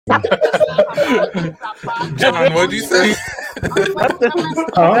John, what'd you say?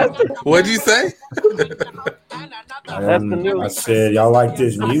 What'd you say? That's the news. I said y'all like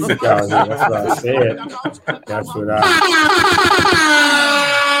this music out here. That's what I said. That's what I.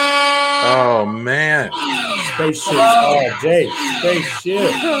 Oh man! Spaceships all day.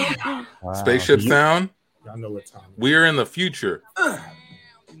 Spaceship. Wow. Spaceship sound. Y'all know what time. We're in the future.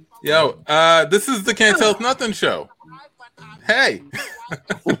 Yo, this is the Can't Tell Us Nothing show. Hey,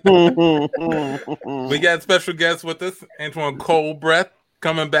 we got special guests with us. Antoine Colbreth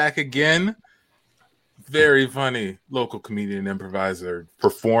coming back again. Very funny local comedian, improviser,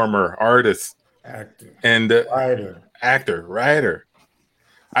 performer, artist, Actor, and writer.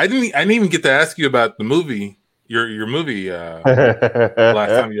 I didn't even get to ask you about the movie. Your movie last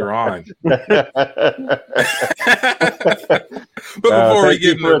time you were on. But before we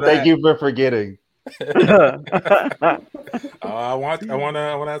get into that, thank you for forgetting. I want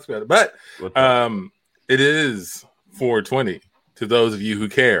to ask about it. But it is 420 to those of you who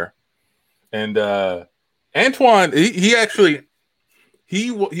care. And Antoine, he actually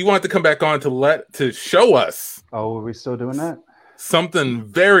wanted to come back on to show us. Oh, are we still doing that? Something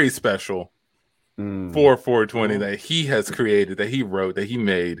very special for 420 that he has created, that he wrote, that he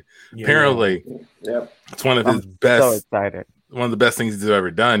made. Yeah. Apparently, it's one of his best. So excited. One of the best things he's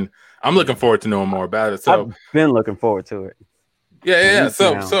ever done. I'm looking forward to knowing more about it. So I've been looking forward to it. Yeah.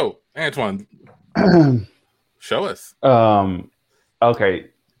 So Antoine, show us.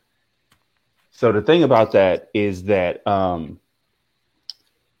 Okay. So the thing about that is that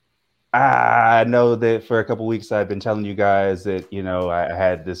I know that for a couple weeks I've been telling you guys that, you know, I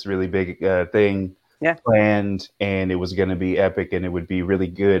had this really big thing planned, and it was going to be epic, and it would be really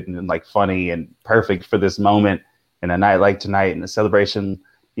good and like funny and perfect for this moment and a night like tonight and a celebration,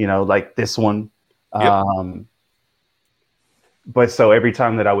 you know, like this one. Yep. But so every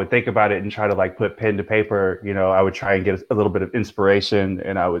time that I would think about it and try to like put pen to paper, you know, I would try and get a little bit of inspiration,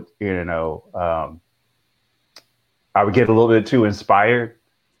 and I would, you know, I would get a little bit too inspired.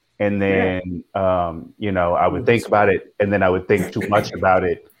 And then, you know, I would think about it, and then I would think too much about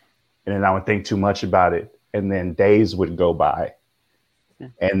it, and then I would think too much about it, and then days would go by,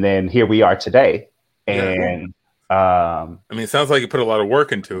 and then here we are today. And I mean, it sounds like you put a lot of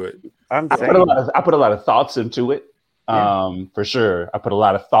work into it. I put a lot of thoughts into it, for sure. I put a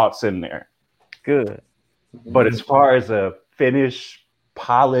lot of thoughts in there. Good, but as far as a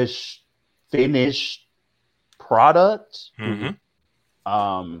polished, finished product.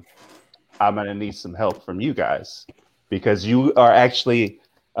 I'm going to need some help from you guys, because you are actually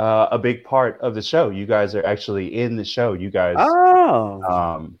a big part of the show. You guys are actually in the show. You guys,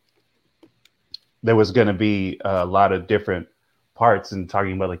 there was going to be a lot of different parts and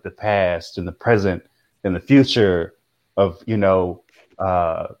talking about like the past and the present and the future of, you know,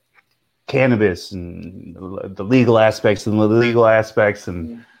 cannabis and the legal aspects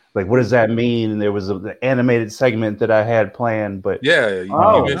and like, what does that mean? And there was the animated segment that I had planned, but you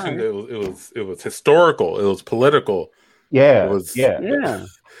mentioned it was historical, it was political, it was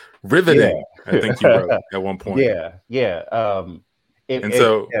riveting. I think you wrote at one point. I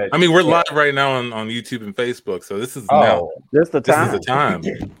mean, we're live right now on YouTube and Facebook, so this is this is the time.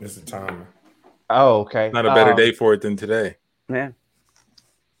 This is the time. Oh, okay. Not a better day for it than today. Yeah.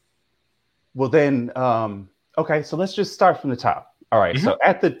 Well, then, okay, so let's just start from the top. All right, so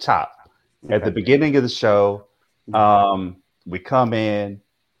at the top, at the beginning of the show, we come in,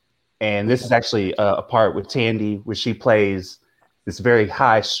 and this is actually a part with Tandy where she plays this very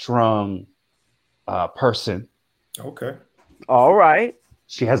high-strung person. Okay. All right.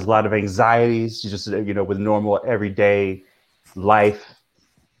 She has a lot of anxieties, just, you know, with normal everyday life,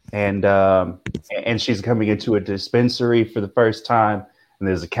 and she's coming into a dispensary for the first time, and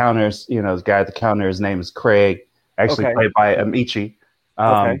there's a counter, you know, this guy at the counter, his name is Craig. Actually played by Amici,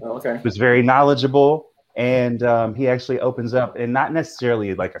 who's very knowledgeable, and he actually opens up, and not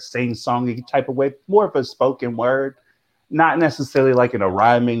necessarily like a sing-songy type of way, more of a spoken word, not necessarily like in a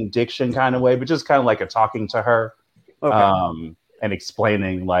rhyming diction kind of way, but just kind of like a talking to her, and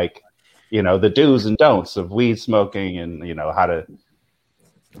explaining like, you know, the do's and don'ts of weed smoking, and you know how to.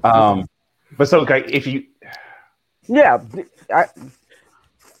 But so okay, if you, it's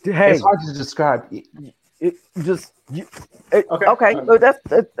hard to describe. Okay. So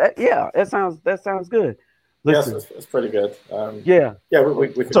that sounds good. Listen. Yes, it's pretty good.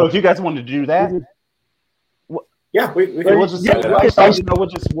 We so if you guys wanted to do that, we'll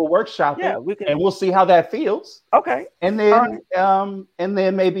workshop it, and we'll see how that feels. Okay, and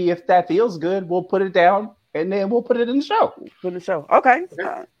then maybe if that feels good, we'll put it down, and then we'll put it in the show. Okay,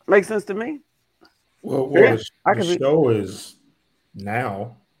 makes sense to me. Well, the show is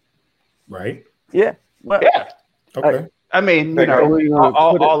now. right? Yeah. Well, Yeah. Okay. I mean, Okay,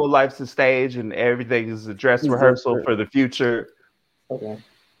 all of life's a stage and everything is a dress rehearsal for the future. Okay.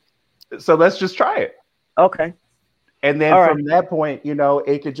 So let's just try it. Okay. And then All from that point,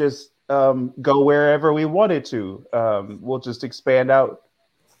 it could just go wherever we wanted to. We'll just expand out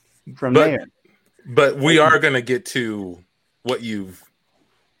from there. But we are going to get to what you've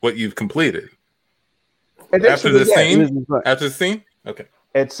completed. After the scene? After the scene? Okay.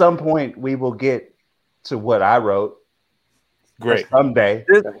 At some point, we will get to what I wrote. Great. Someday.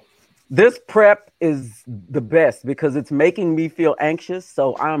 This prep is the best because it's making me feel anxious.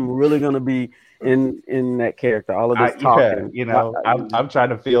 So I'm really going to be in that character. All of this talking. I'm trying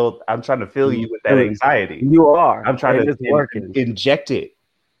to feel you with that anxiety. You are. I'm trying to inject it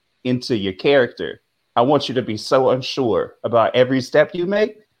into your character. I want you to be so unsure about every step you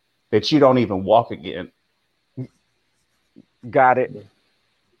make that you don't even walk again. Got it.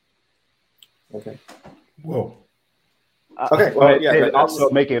 Okay. Whoa. Okay. Well, yeah. Also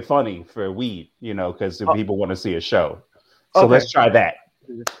make it funny for weed, because people want to see a show. So let's try that.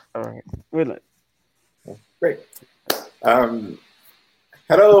 All right. Really? Great.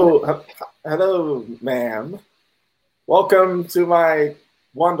 Hello, ma'am. Welcome to my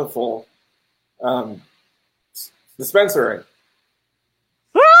wonderful dispensary.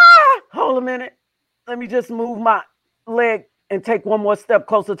 Hold a minute. Let me just move my leg and take one more step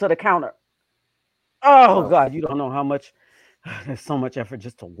closer to the counter. Oh God, you don't know how much. There's so much effort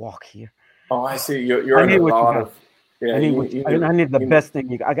just to walk here. Oh, I see. You're in a lot of. Yeah, I need the best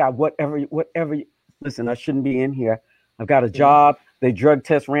thing. I got whatever. Listen, I shouldn't be in here. I've got a job. They drug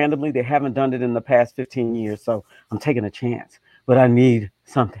test randomly. They haven't done it in the past 15 years, so I'm taking a chance. But I need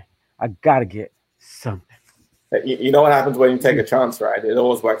something. I gotta get something. You know what happens when you take a chance, right? It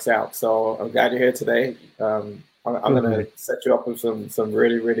always works out. So I'm glad you're here today. I'm going to set you up with some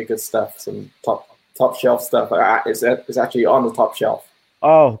really, really good stuff, some top shelf stuff. It's actually on the top shelf.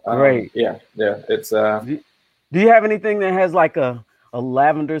 Oh, great. Yeah. It's. Do you have anything that has like a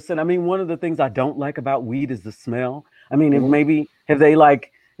lavender scent? I mean, one of the things I don't like about weed is the smell. I mean, have they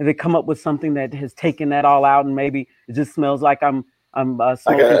come up with something that has taken that all out, and maybe it just smells like I'm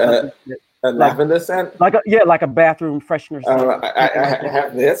smoking a lavender scent, like a bathroom freshener scent. I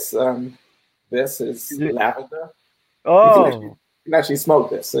have this. This is lavender. Oh, you can actually smoke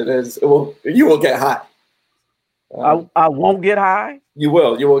this. You will get high. I won't get high. You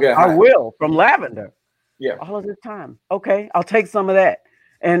will get high. I will from lavender. Yeah, all of the time. Okay, I'll take some of that.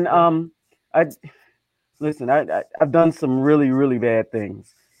 And I've done some really, really bad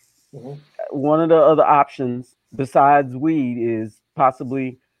things. Mm-hmm. One of the other options besides weed is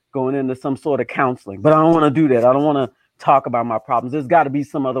possibly going into some sort of counseling, but I don't want to do that. I don't want to talk about my problems. There's got to be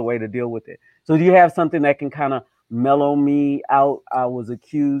some other way to deal with it. So do you have something that can kind of mellow me out? I was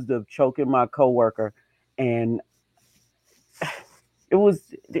accused of choking my coworker, and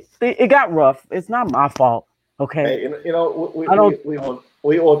it got rough. It's not my fault. Okay. Hey,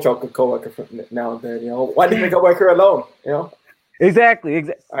 we all choke a coworker now and then. Why do you make a worker alone?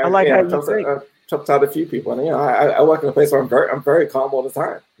 Exactly. I like how you think. Choked out a few people, and I work in a place where I'm very calm all the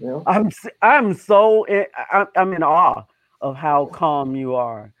time. I'm in awe of how calm you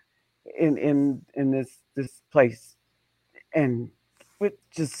are in this place, and with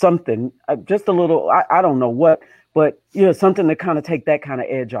just something, just a little. I don't know what, but something to kind of take that kind of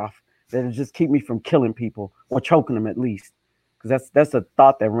edge off. That'll just keep me from killing people or choking them at least, because that's a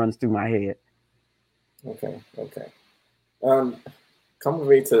thought that runs through my head. Okay. Come with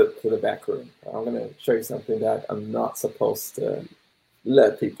me to the back room. I'm going to show you something that I'm not supposed to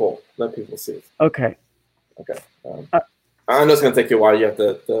let people see. Okay. I'm just going to take you a while. You have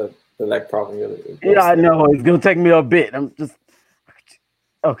the leg problem. Yeah, I know. It's going to take me a bit. I'm just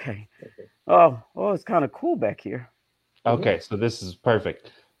okay. Oh, it's kind of cool back here. Okay, so this is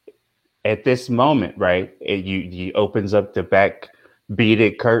perfect. At this moment, right, he opens up the back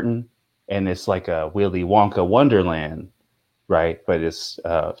beaded curtain, and it's like a Willy Wonka Wonderland. Right, but it's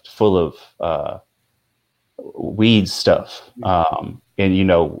full of weed stuff, and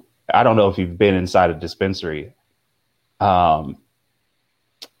I don't know if you've been inside a dispensary.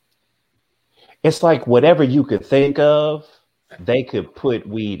 It's like whatever you could think of, they could put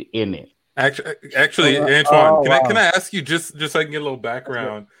weed in it. Actually, Antoine, can I ask you just so I can get a little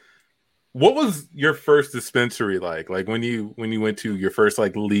background? What was your first dispensary like? Like when you went to your first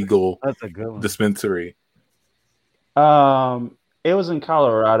legal dispensary? It was in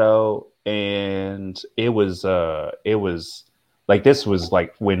Colorado, and it was like this was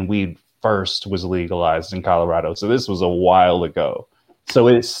like when weed first was legalized in Colorado. So this was a while ago. So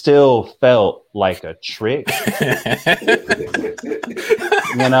it still felt like a trick,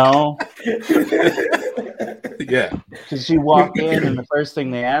 Yeah. Because you walk in and the first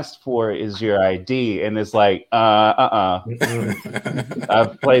thing they asked for is your ID, and it's like, I've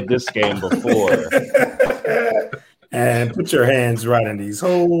played this game before. And put your hands right in these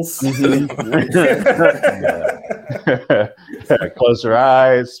holes. Close your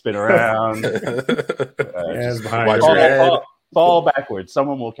eyes, spin around. Hands behind watch your your head. Fall backwards.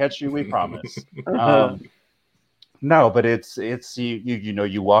 Someone will catch you. We promise. No, but it's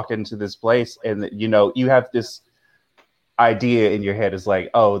you walk into this place and you have this idea in your head is like,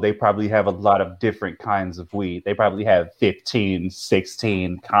 oh, they probably have a lot of different kinds of weed. They probably have 15,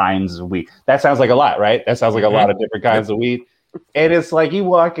 16 kinds of weed. That sounds like a lot, right? That sounds like a lot of different kinds of weed. And it's like you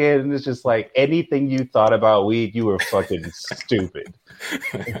walk in and it's just like anything you thought about weed, you were fucking stupid.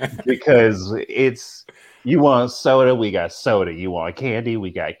 Because you want soda, we got soda. You want candy, we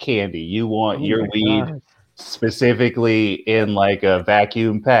got candy. You want your weed specifically in like a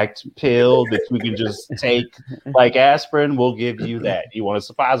vacuum packed pill that you can just take like aspirin, we'll give you that. You want a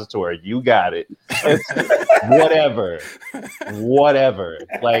suppository, you got it. It's whatever.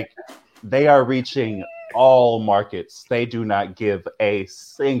 Like they are reaching all markets. They do not give a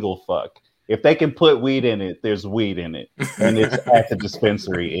single fuck. If they can put weed in it, there's weed in it, and it's at the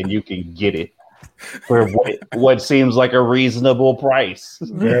dispensary, and you can get it for what seems like a reasonable price.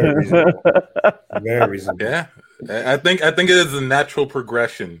 Very reasonable. Very reasonable. Yeah, I think it is a natural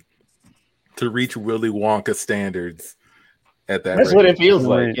progression to reach Willy Wonka standards at that. That's rate. what it feels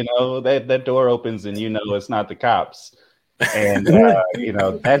like. That door opens and it's not the cops. And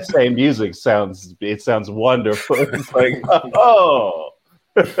that same music sounds wonderful. It's like, oh.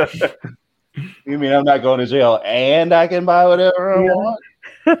 You mean I'm not going to jail and I can buy whatever I want?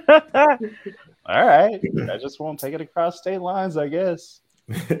 All right. I just won't take it across state lines, I guess.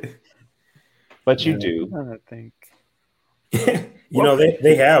 But you do. I think.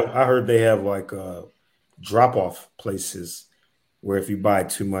 They have, I heard they have like drop-off places where if you buy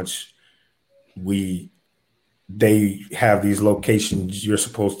too much weed, they have these locations you're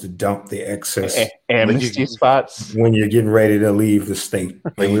supposed to dump the excess amnesty spots when you're getting ready to leave the state.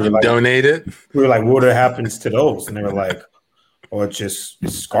 Like you can donate it. We were like, what happens to those? And they were like, oh,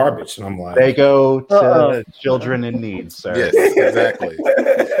 it's garbage. And I'm like, they go to children in need, sir. Yes, exactly.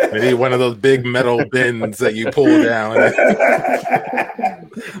 They need one of those big metal bins that you pull down.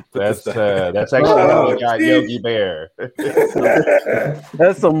 That's actually how we got Yogi Bear.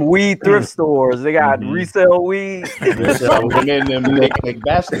 That's some weed thrift stores. They got resale weed. In them big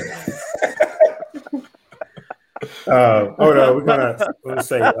baskets. We're gonna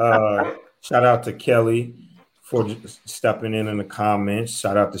say shout out to Kelly for stepping in the comments.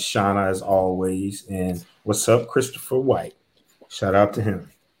 Shout out to Shauna as always, and what's up, Christopher White? Shout out to him.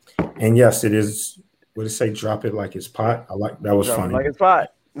 And yes, it is. What did it say? Drop it like it's pot. I like that. Was Drop funny. It like it's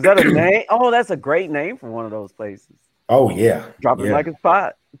pot. Is that a name? Oh, that's a great name for one of those places. Oh yeah. Drop it like it's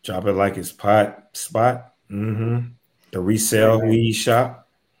pot. Drop it like it's pot spot. The resale weed shop.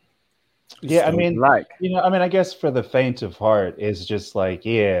 Yeah, I mean, I guess for the faint of heart, it's just like,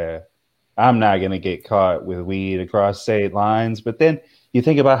 yeah, I'm not gonna get caught with weed across state lines. But then you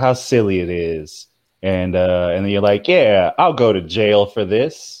think about how silly it is, and then you're like, yeah, I'll go to jail for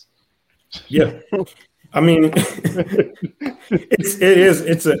this. Yeah, I mean,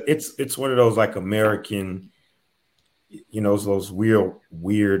 it's one of those like American, those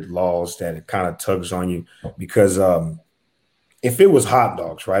weird laws that it kind of tugs on you because if it was hot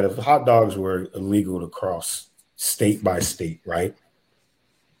dogs, right? If hot dogs were illegal to cross state by state, right?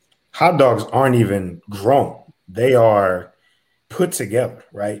 Hot dogs aren't even grown; they are put together,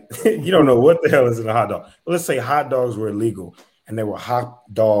 right? You don't know what the hell is in a hot dog. But let's say hot dogs were illegal and there were hot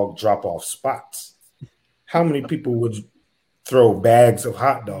dog drop-off spots. How many people would throw bags of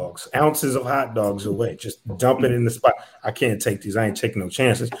hot dogs, ounces of hot dogs away, just dump it in the spot? I can't take these. I ain't taking no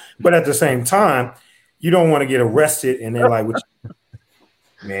chances. But at the same time, you don't want to get arrested and they're like,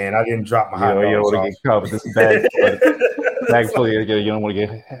 man, I didn't drop my hot dogs. You don't want to get caught with this bag full of, you don't want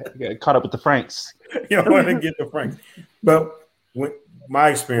to get caught up with the Franks. You don't want to get the Franks. But my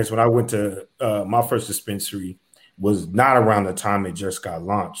experience when I went to my first dispensary was not around the time it just got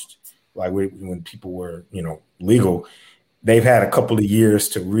launched. Like when people were, legal, they've had a couple of years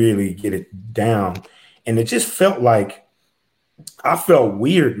to really get it down. And it just felt like, I felt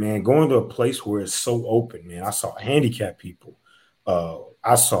weird, man, going to a place where it's so open, man. I saw handicapped people.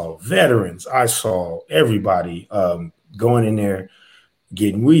 I saw veterans. I saw everybody going in there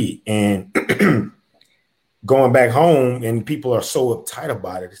getting weed. And going back home, and people are so uptight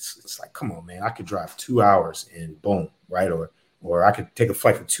about it. It's like, come on, man, I could drive 2 hours and boom, right? Or I could take a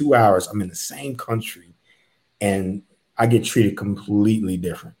flight for 2 hours. I'm in the same country, and I get treated completely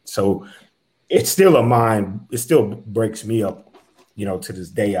different. So it's still it still breaks me up, to this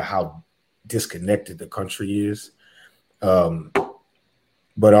day of how disconnected the country is.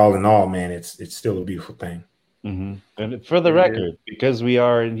 But all in all, man, it's still a beautiful thing. Mm-hmm. And for the record, because we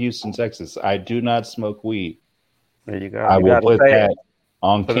are in Houston, Texas, I do not smoke weed. There you go. I will put that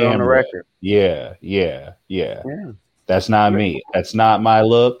on camera. On the record. Yeah. That's not me. That's not my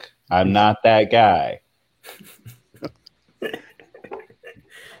look. I'm not that guy.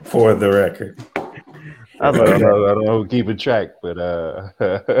 For the record. I don't know keeping track, but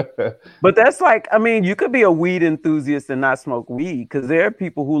but that's like, I mean, you could be a weed enthusiast and not smoke weed, because there are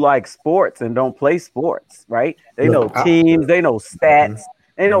people who like sports and don't play sports, right? They know teams, they know stats,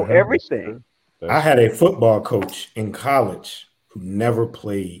 they know everything. I had a football coach in college who never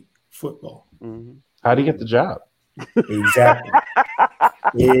played football. Mm-hmm. How do you get the job? Exactly.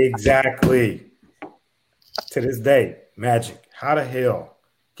 To this day, Magic. How the hell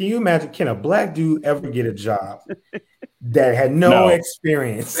can you imagine? Can a black dude ever get a job that had no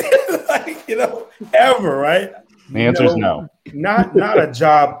experience, ever? Right? The answer is no. Not a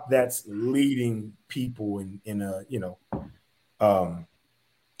job that's leading people in a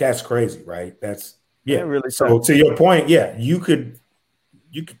that's crazy, right? That's really. So to your point, you could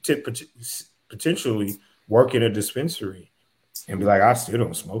potentially work in a dispensary and be like, I still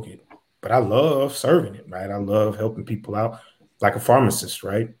don't smoke it, but I love serving it, right? I love helping people out, like a pharmacist,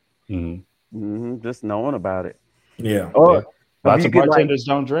 right? Mm-hmm. Mm-hmm. Just knowing about it. Yeah. Lots of bartenders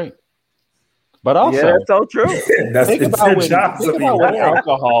don't drink. But also, that's so true. Think about when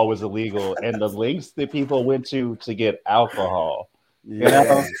alcohol was illegal and the lengths that people went to get alcohol.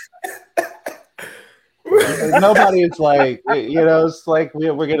 Nobody is like, it's like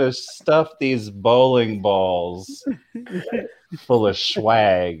we're gonna stuff these bowling balls full of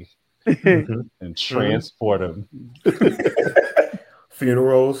swag and transport them.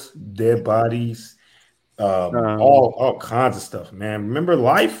 Funerals, dead bodies, all kinds of stuff, man. Remember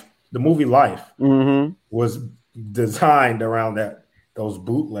Life? The movie Life was designed around those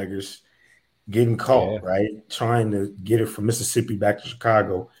bootleggers getting caught, right? Trying to get it from Mississippi back to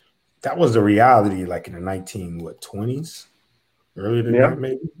Chicago. That was the reality, like in the 1920s, earlier than that,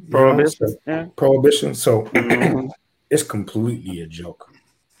 maybe. Prohibition. So it's completely a joke.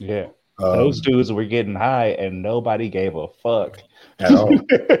 Yeah. Those dudes were getting high and nobody gave a fuck at all.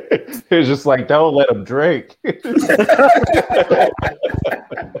 It was just like, don't let them drink.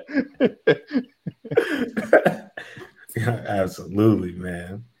 Yeah, absolutely,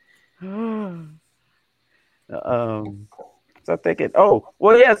 man. So I'm thinking,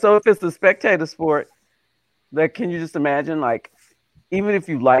 so if it's a spectator sport, like, can you just imagine, like, even if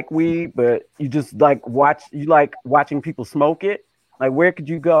you like weed, but you just like watching people smoke it? Like, where could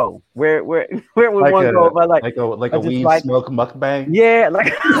you go? Where would one go? Like a weed smoke mukbang? Yeah,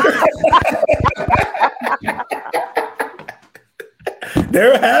 like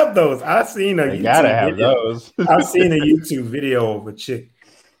there have those. I've seen a YouTube gotta have video. Those. I've seen a YouTube video of a chick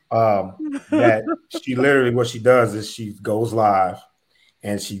that she literally, what she does is she goes live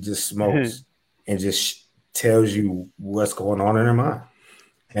and she just smokes and just tells you what's going on in her mind,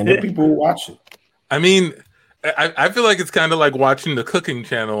 and then people will watch it. I mean, I feel like it's kind of like watching the cooking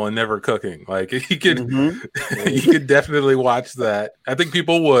channel and never cooking. Like, you could definitely watch that. I think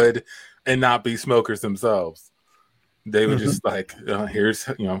people would, and not be smokers themselves. They would just like, here's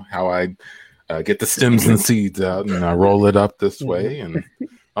how I get the stems and seeds out, and I roll it up this way, and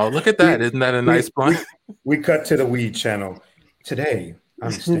oh, look at that! Isn't that a nice blunt? We cut to the weed channel today.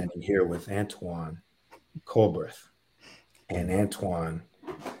 I'm standing here with Antoine Colbreth and Antoine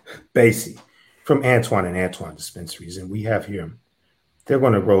Basie from Antoine and Antoine Dispensaries, and we have here. They're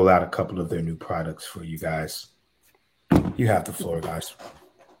going to roll out a couple of their new products for you guys. You have the floor, guys.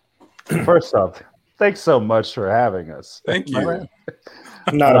 First off, thanks so much for having us. Thank you.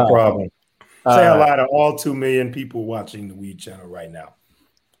 Not a problem. Say hello to all 2 million people watching the Weed Channel right now.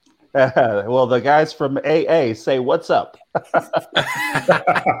 Well, the guys from AA say, "What's up?" That's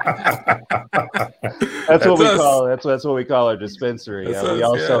what we call. That's what we call our dispensary. We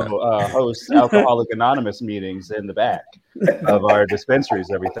also host Alcoholic Anonymous meetings in the back of our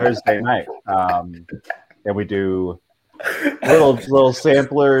dispensaries every Thursday night, and we do little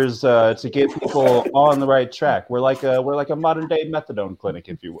samplers to get people on the right track. We're like a modern day methadone clinic,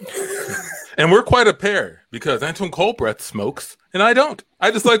 if you will. And we're quite a pair because Antoine Colbreth smokes and I don't.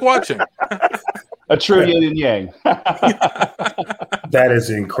 I just like watching. A true yin and yang. That is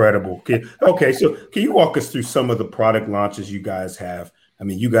incredible. Okay, so can you walk us through some of the product launches you guys have? I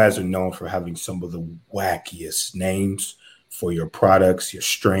mean, you guys are known for having some of the wackiest names for your products, your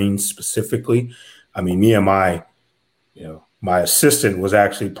strains specifically. I mean, me and my my assistant was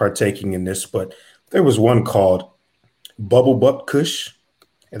actually partaking in this, but there was one called Bubble Butt Kush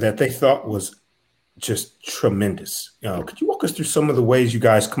that they thought was just tremendous. Could you walk us through some of the ways you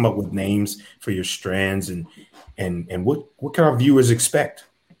guys come up with names for your strands and what can our viewers expect?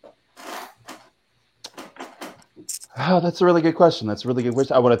 Oh, that's a really good question. I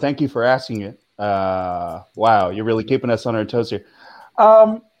want to thank you for asking it. Wow, you're really keeping us on our toes here.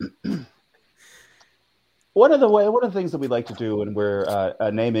 One of the things that we like to do when we're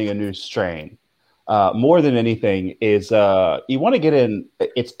naming a new strain, more than anything, is you want to get in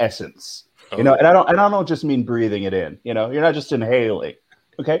its essence. And I don't just mean breathing it in. You're not just inhaling.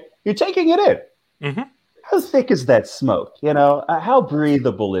 Okay, you're taking it in. Mm-hmm. How thick is that smoke? How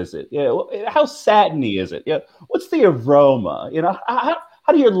breathable is it? How satiny is it? What's the aroma?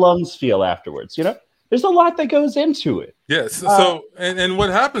 How do your lungs feel afterwards? There's a lot that goes into it. Yes. So, and what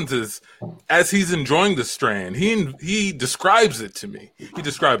happens is, as he's enjoying the strain, he describes it to me. He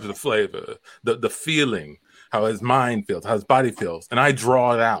describes the flavor, the feeling, how his mind feels, how his body feels, and I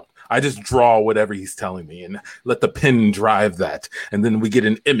draw it out. I just draw whatever he's telling me and let the pen drive that. And then we get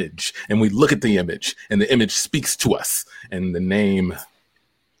an image and we look at the image and the image speaks to us and the name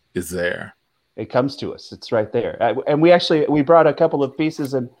is there. It comes to us. It's right there. And we brought a couple of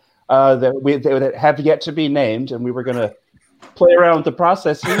pieces and that have yet to be named, and we were going to play around with the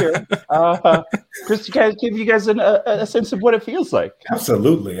process here. Chris, give you guys a sense of what it feels like.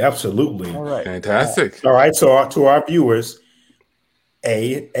 Absolutely. All right. Fantastic. All right. So to our viewers,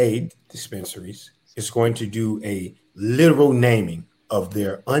 A Dispensaries is going to do a literal naming of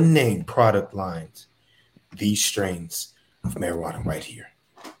their unnamed product lines, these strains of marijuana right here.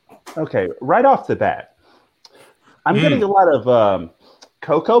 Okay, right off the bat, I'm getting a lot of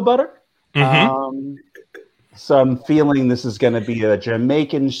cocoa butter. Mm-hmm. So I'm feeling this is going to be a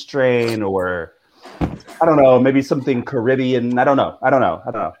Jamaican strain, or I don't know, maybe something Caribbean. I don't know.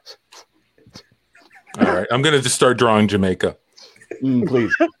 All right, I'm going to just start drawing Jamaica.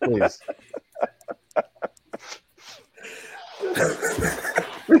 Please.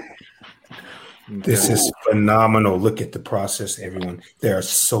 This is phenomenal. Look at the process, everyone. They are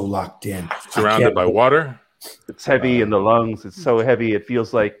so locked in. Surrounded by water. It's heavy in the lungs. It's so heavy. It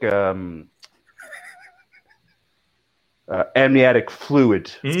feels like amniotic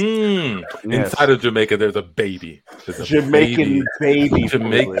fluid. Yes. Inside of Jamaica, there's a baby. Jamaican baby.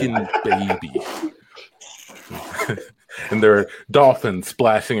 Jamaican baby. And there are dolphins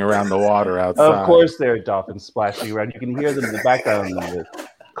splashing around the water outside. Of course, there are dolphins splashing around. You can hear them in the background. The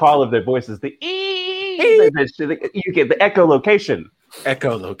call of their voices. The you get the echolocation.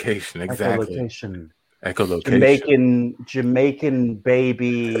 Echolocation, exactly. Echolocation. Jamaican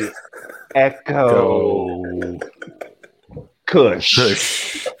baby echo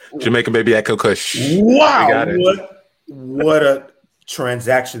Kush. Jamaican baby echo Kush. Wow! What a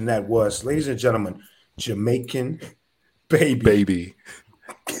transaction that was, ladies and gentlemen. Jamaican baby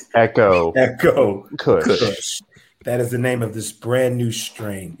echo Kush. That is the name of this brand new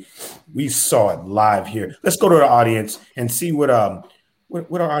strain. We saw it live here. Let's go to the audience and see what our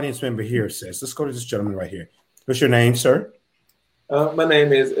audience member here says. Let's go to this gentleman right here. What's your name, sir? My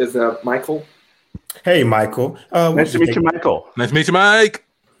name is Michael. Hey, Michael. Nice to meet you, Michael. Nice to meet you, Mike.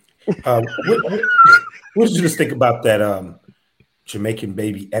 What did you just think about that Jamaican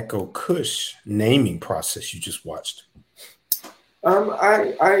baby echo Kush naming process you just watched?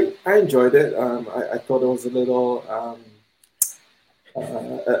 I enjoyed it. I thought it was a little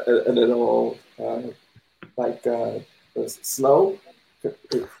slow.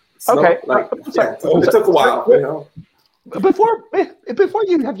 Okay. It took a while, Before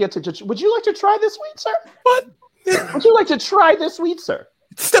you have yet to judge, would you like to try this weed, sir? What? Would you like to try this weed, sir?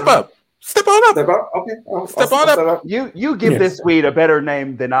 Step up. Step on up. Step up. Okay. Step on up. You give this weed a better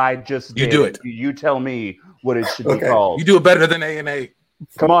name than I just did. You do it. You tell me what it should be called. You do it better than A&A.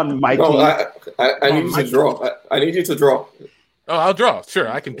 Come on, Mikey. No, I need you to draw. I need you to draw. Oh, I'll draw. Sure,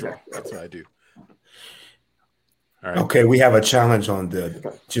 I can draw. That's what I do. All right. Okay, we have a challenge on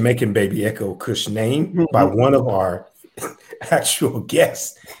the Jamaican baby echo Kush name by one of our actual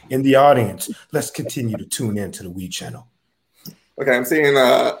guests in the audience. Let's continue to tune in to the Weed Channel. Okay, I'm seeing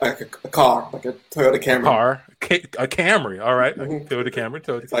a car, like a Toyota Camry. A Camry. All right, Toyota Camry.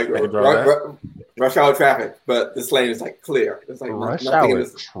 It's like rush hour traffic, but this lane is like clear. It's like rush hour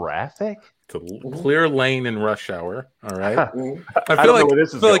traffic. It's a clear lane in rush hour. All right. I feel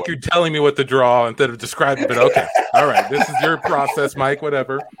like you're telling me what to draw instead of describing it. Okay. All right. This is your process, Mike.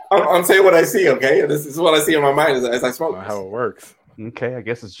 Whatever. I'm saying what I see. Okay, this is what I see in my mind as I smoke. How it works. Okay, I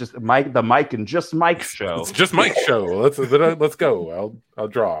guess it's just the Mike and just Mike show. It's just Mike's show. Let's go. I'll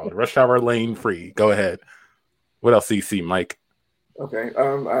draw. Rush hour lane free. Go ahead. What else do you see, Mike? Okay.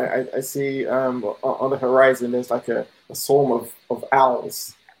 I see on the horizon there's like a swarm of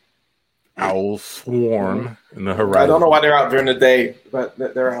owls. Owls swarm in the horizon. I don't know why they're out during the day, but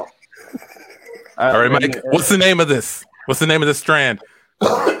they're out. All right, Mike. What's the name of this? What's the name of this strand?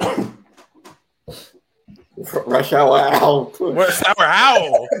 Rush Hour Owl. Rush Hour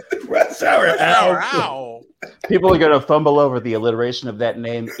Owl. Rush Hour Owl. People are going to fumble over the alliteration of that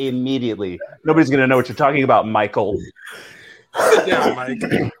name immediately. Nobody's going to know what you're talking about, Michael. Sit down, Mike.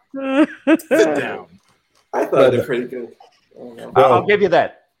 Sit down. I thought it was pretty good. I'll give you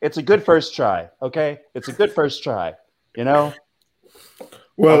that. It's a good first try, okay? It's a good first try, you know?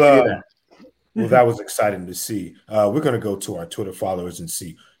 Well, that was exciting to see. We're going to go to our Twitter followers and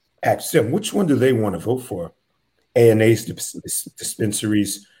see. Ask them, which one do they want to vote for? ANA's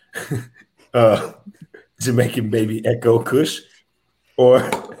dispensaries, Jamaican Baby Echo Kush, or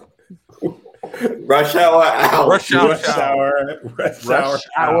Rush Hour Owl. Rush Hour Owl. Rush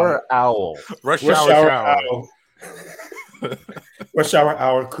Hour Owl. Rush Hour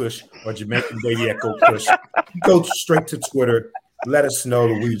Owl Kush or Jamaican Baby Echo Kush. Go straight to Twitter. Let us know,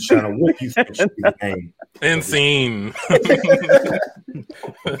 the Weed Channel, what you think should be the name. And scene.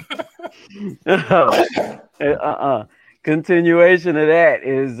 Continuation of that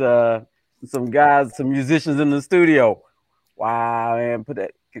is some musicians in the studio. Wow, man,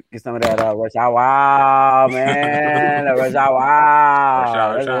 get some of that Rush Hour. Wow, man, that Rush Hour.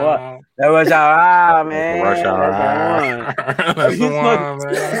 That Rush Hour, man. Rush Hour. That's the one,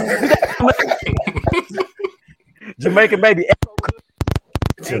 man. Jamaican Baby.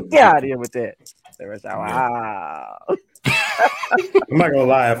 Get out of here with that. Wow. I'm not gonna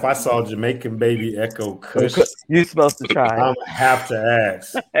lie, if I saw Jamaican Baby Echo Kush, you're supposed to try. I'm gonna have to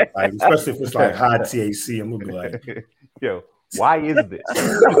ask. Like, especially if it's like high THC, I'm gonna be like, yo, why is this?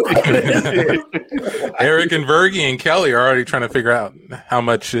 Eric and Virgie and Kelly are already trying to figure out how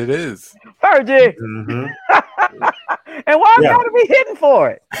much it is. Virgie! mm-hmm. And why I gotta be hitting for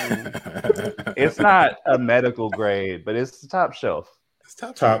it? It's not a medical grade, but it's the top shelf. It's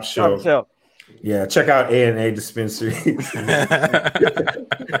top shelf. Top shelf. Yeah, check out ANA dispensaries.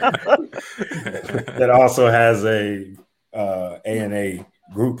 That also has a ANA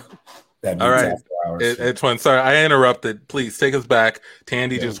group that meets after hours. It's fun. Sorry, I interrupted. Please take us back.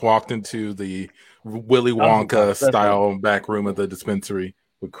 Tandy just walked into the Willy Wonka style back room of the dispensary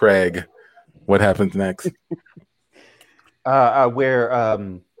with Craig. What happens next?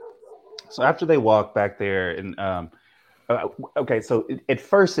 So after they walk back there and okay, so at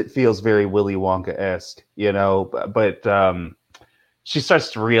first it feels very Willy Wonka-esque, you know, but she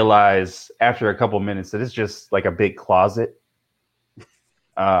starts to realize after a couple minutes that it's just like a big closet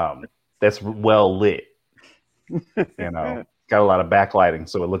that's well lit, you know, got a lot of backlighting,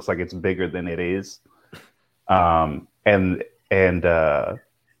 so it looks like it's bigger than it is. And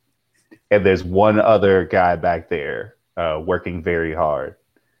there's one other guy back there working very hard.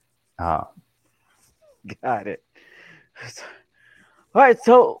 Got it. All right,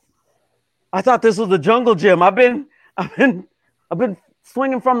 so I thought this was the jungle gym. I've been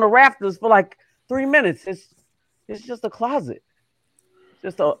swinging from the rafters for like 3 minutes. It's just a closet,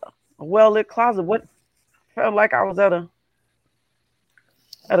 just a well-lit closet. What felt like I was at a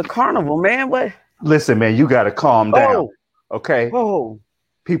carnival, man. What? Listen, man, you got to calm down, okay? Whoa.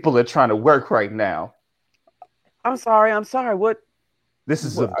 People are trying to work right now. I'm sorry. What? This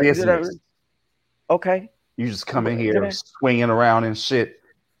is a business. Okay. You just come in here swinging around and shit.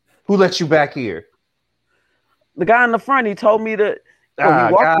 Who let you back here? The guy in the front. He told me to. He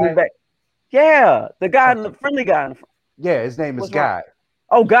walked me back. Yeah, the guy in the friendly guy in the front. Yeah, his name is Guy.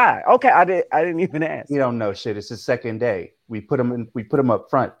 Oh, Guy. Okay, I didn't even ask. You don't know shit. It's his second day. We put him up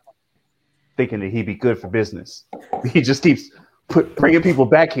front, thinking that he'd be good for business. He just keeps bringing people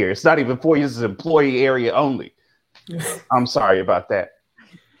back here. It's not even for you. This is employee area only. I'm sorry about that.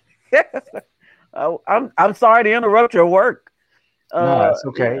 I'm sorry to interrupt your work. No, it's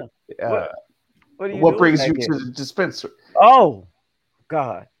okay. Yeah. What brings you to the dispensary? Oh,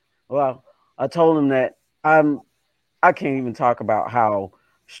 God. Well, I told him that I can't even talk about how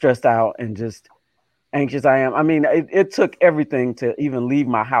stressed out and just anxious I am. I mean, it took everything to even leave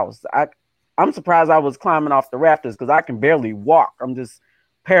my house. I'm surprised I was climbing off the rafters because I can barely walk. I'm just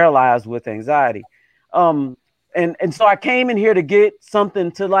paralyzed with anxiety. And so I came in here to get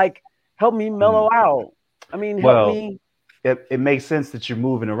something to like help me mellow out. I mean, help me. It makes sense that you're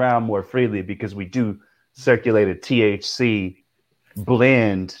moving around more freely because we do circulate a THC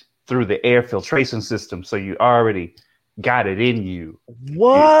blend through the air filtration system. So you already got it in you.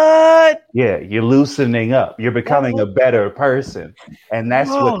 What? Yeah, you're loosening up. You're becoming a better person. And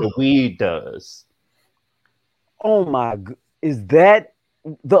that's what the weed does. Oh my! Is that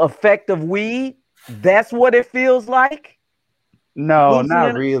the effect of weed? That's what it feels like. No, Loosening not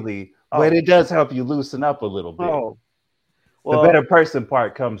up? really. Oh. But it does help you loosen up a little bit. Oh, The better person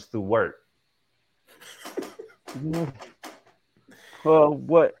part comes through work. Well,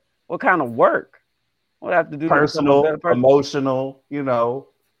 what kind of work? What I have to do? Personal, to become a better person? emotional,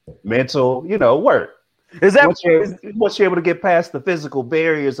 mental, work. Is that once you're able to get past the physical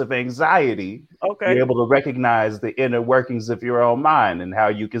barriers of anxiety, okay? You're able to recognize the inner workings of your own mind and how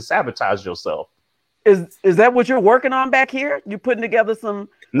you can sabotage yourself. Is that what you're working on back here? You putting together some?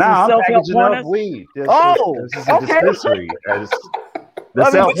 I'm self-help packaging pointers? up weed. This is a okay. dispensary. The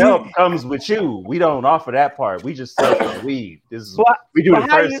self-help comes with you. We don't offer that part. We just sell the weed. We do the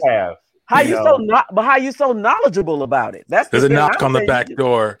first half. How you so knowledgeable about it? There's a knock on the back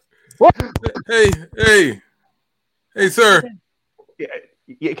door. Hey, sir.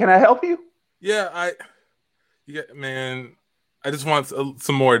 Yeah, can I help you? Yeah, man. I just want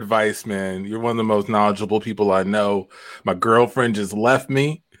some more advice, man. You're one of the most knowledgeable people I know. My girlfriend just left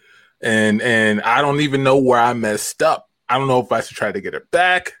me, and I don't even know where I messed up. I don't know if I should try to get her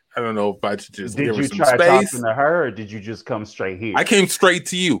back. I don't know if I should just give her some space. Did you try talking to her, or did you just come straight here? I came straight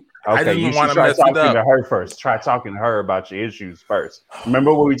to you. Okay, I didn't want to try mess it up. talking to her first. Try talking to her about your issues first.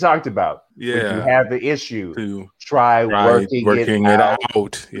 Remember what we talked about? Yeah. When you have the issue, try working it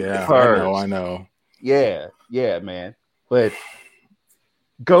out. Yeah, first. I know. Yeah, man. But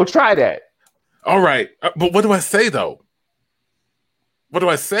go try that. All right. But what do I say, though? What do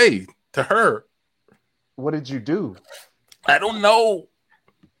I say to her? What did you do? I don't know.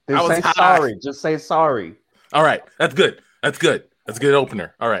 Then say sorry. Just say sorry. All right. That's good. That's a good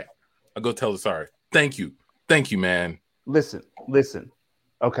opener. All right. I'll go tell her sorry. Thank you, man. Listen.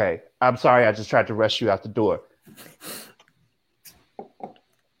 Okay. I'm sorry. I just tried to rush you out the door.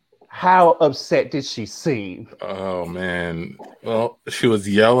 How upset did she seem? Oh, man. Well, she was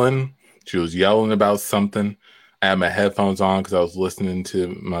yelling. She was yelling about something. I had my headphones on because I was listening to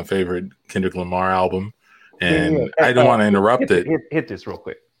my favorite Kendrick Lamar album. And I didn't want to interrupt it. Hit this real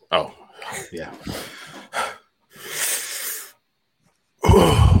quick. Oh, yeah.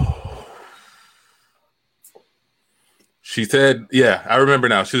 She said, yeah, I remember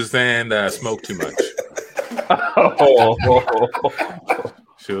now. She was saying that I smoked too much.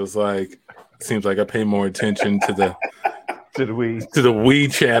 She was like, seems like I pay more attention to the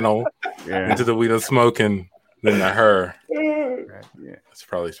weed channel and to the weed I'm smoking than to her. Yeah, that's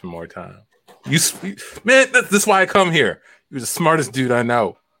probably some more time. Man, this is why I come here. You're the smartest dude I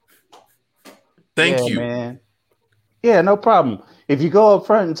know. Thank you, man. Yeah, no problem. If you go up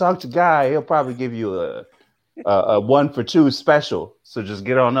front and talk to Guy, he'll probably give you a 1-for-2 special. So just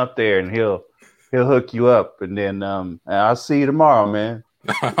get on up there and he'll hook you up, and then I'll see you tomorrow, man.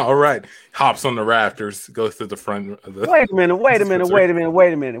 All right. Hops on the rafters, goes to the front of the Wait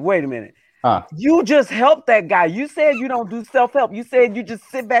a minute. Huh? You just helped that guy. You said you don't do self-help. You said you just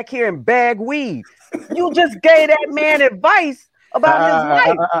sit back here and bag weed. You just gave that man advice about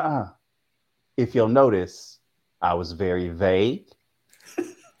his life. If you'll notice, I was very vague.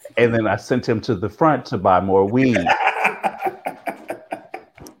 And then I sent him to the front to buy more weed.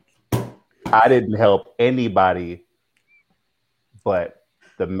 I didn't help anybody but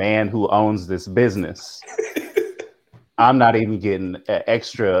the man who owns this business. I'm not even getting an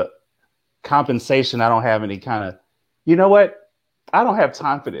extra compensation. I don't have any kind of, you know what? I don't have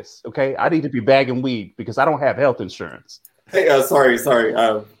time for this. Okay. I need to be bagging weed because I don't have health insurance. Hey, sorry.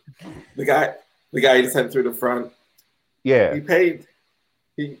 The guy you sent through the front. Yeah. He paid.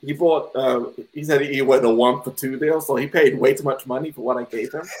 He bought. He said he went a 1-for-2 deal, so he paid way too much money for what I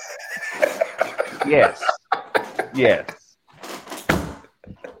gave him. Yes.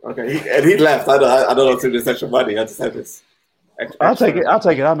 Okay, he left. I don't know if there's extra money. I just had this. I'll take it.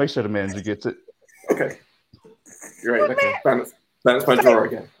 I'll make sure the manager gets it. Okay. You're right. Okay. Balance my drawer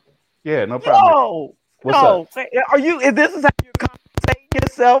again. Yeah, no problem. What's up? Are you? Is this how you're compensating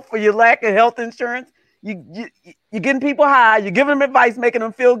yourself for your lack of health insurance? You're getting people high. You're giving them advice, making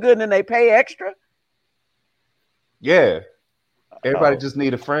them feel good, and then they pay extra. Yeah. Everybody just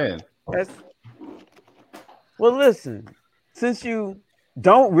need a friend. Well, listen. Since you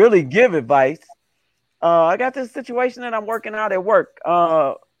don't really give advice, I got this situation that I'm working out at work.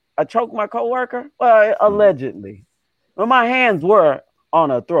 I choked my coworker, allegedly. Well, my hands were on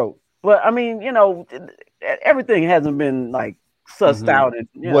her throat, but I mean, everything hasn't been like sussed out. And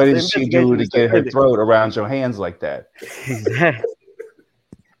what did she do to get her throat around your hands like that?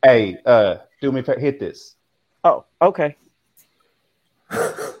 Hey, do me hit this. Oh, okay.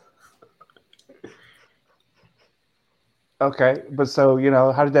 Okay, but so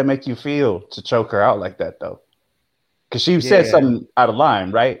how did that make you feel to choke her out like that, though? Because she said something out of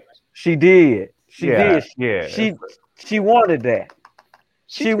line, right? She did. She did. Yeah. She wanted that.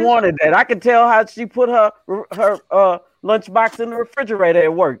 She wanted that. I could tell how she put her lunchbox in the refrigerator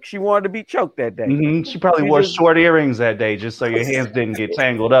at work. She wanted to be choked that day. Mm-hmm. She probably wore short earrings that day just so your hands didn't get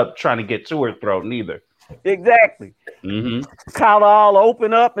tangled up trying to get to her throat neither. Exactly. Mm-hmm. Collar all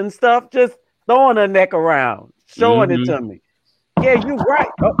open up and stuff, just throwing her neck around, showing it to me. Yeah, you're right.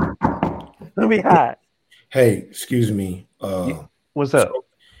 Oh. Let me hide. Hey, excuse me. What's up?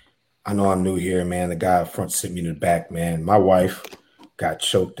 I know I'm new here, man. The guy up front sent me to the back, man. My wife got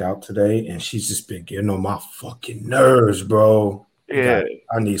choked out today, and she's just been getting on my fucking nerves, bro. Yeah.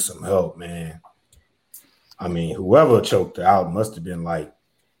 I need some help, man. I mean, whoever choked her out must have been like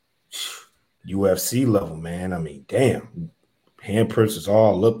UFC level, man. I mean, damn. Handprints is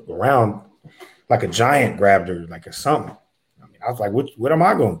all up around like a giant grabbed her, like a something. I mean, I was like, what am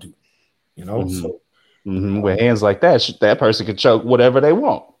I going to do? You know? So with hands like that, that person can choke whatever they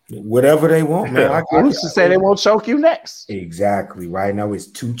want. Whatever they want, man. Who's to say they won't choke you next? Exactly. Right now, it's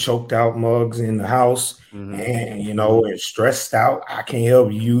 2 choked out mugs in the house, and and stressed out. I can't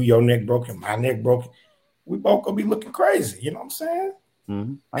help you. Your neck broken, my neck broken. We both gonna be looking crazy. You know what I'm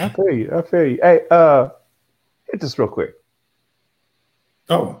saying? I feel you. Hey, hit this real quick.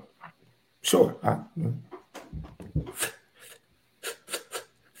 Oh, sure.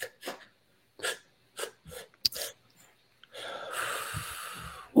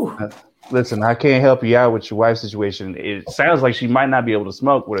 Listen, I can't help you out with your wife's situation. It sounds like she might not be able to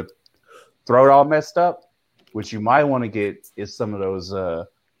smoke with her throat all messed up. What you might want to get is some of those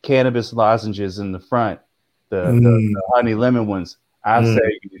cannabis lozenges in the front, the honey lemon ones. I'll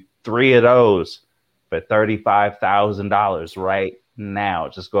say 3 of those for $35,000 right now.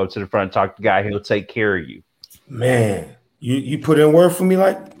 Just go up to the front, talk to the guy. He'll take care of you. Man, you put in word for me,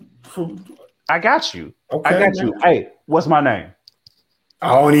 I got you. Okay, I got you. Hey, what's my name?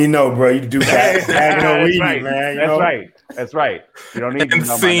 I don't even know, bro. You do that. That's right, man. That's right. You don't need to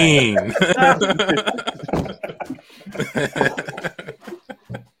know my name.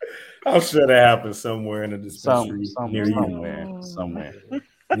 I'm sure that happens somewhere in a dispensary near you. Somewhere.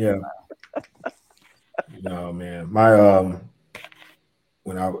 Yeah. No, man. My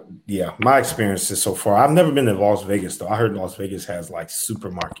my experiences so far. I've never been to Las Vegas though. I heard Las Vegas has like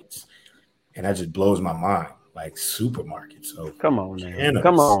supermarkets, and that just blows my mind. Like supermarkets. So come on, man. Cannabis.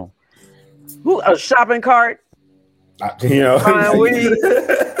 Come on. Who a shopping cart? I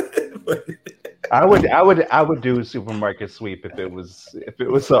would do a supermarket sweep if it was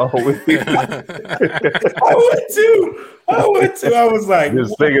all with me. I would too. I was like,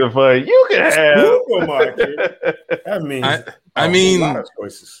 just thinking for you can have supermarket. That means I mean, a lot of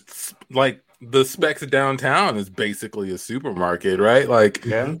choices. Like the Specs downtown is basically a supermarket, right? Like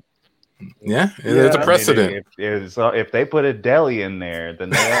Yeah, it's a precedent. If they put a deli in there, then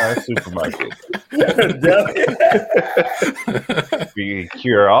they are a supermarket. You can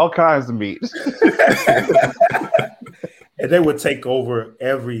cure all kinds of meat. And they would take over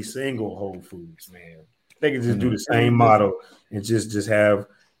every single Whole Foods, man. They could just do the same model and just have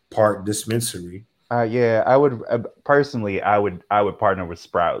part dispensary. I would personally. I would partner with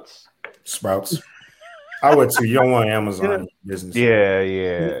Sprouts. I would too. You don't want Amazon business.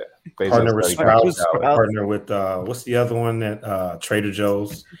 Yeah. Partner with Sprouts. Partner with what's the other one that Trader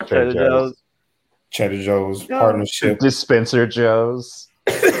Joe's? Trader Joe's partnership. Dispenser Joe's.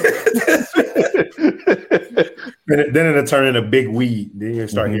 Then it'll turn into big weed. Then you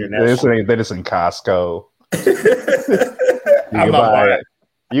start hearing that. Then it's in Costco.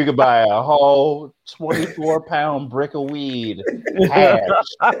 You could buy a whole 24-pound brick of weed hash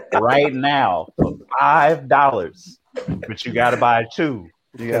right now for $5, but you got to buy 2.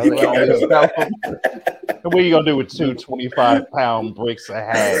 What are you gonna do with 2 25-pound bricks of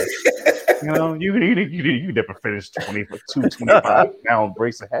hash? You never finish 2 25-pound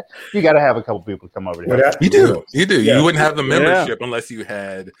bricks of hash. You got to have a couple people come over there. You do. Yeah. You wouldn't have the membership unless you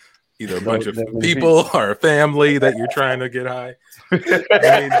had either a bunch of people or a family that you're trying to get high.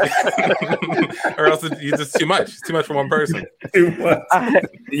 Or else it's just too much. It's too much for one person.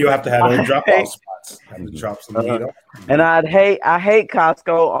 You have to have those drop-off spots. Have to drop some weed off. And I hate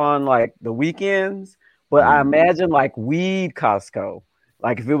Costco on like the weekends, but I imagine like weed Costco.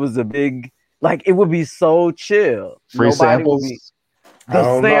 Like if it was a big, like it would be so chill. Free samples.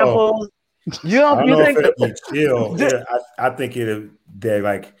 The samples. You think chill? Yeah, I think they're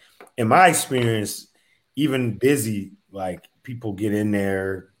like, in my experience, even busy, like people get in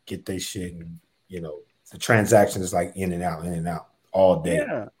there, get their shit, and the transaction is like in and out all day.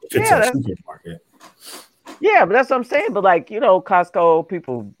 Yeah. If it's a supermarket. Yeah, but that's what I'm saying. But like, Costco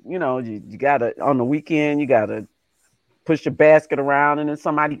people, you gotta on the weekend, you gotta push your basket around, and then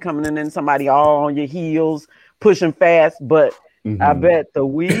somebody coming in, and somebody all on your heels pushing fast. But I bet the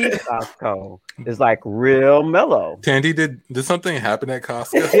weed Costco is like real mellow. Tandy, did something happen at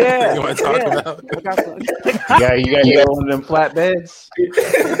Costco? Yeah, you want to talk about? You got one of them flatbeds.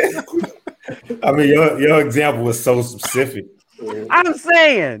 I mean, your example was so specific. I'm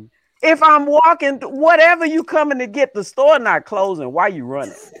saying, if I'm walking, whatever you coming to get, the store not closing. Why you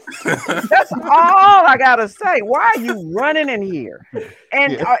running? That's all I gotta say. Why are you running in here?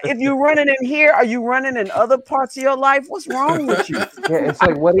 And if you're running in here, are you running in other parts of your life? What's wrong with you? Yeah, it's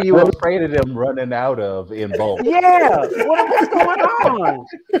like, what are you afraid of them running out of in bulk? Yeah, what's going on?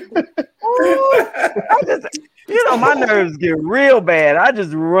 Ooh, my nerves get real bad. I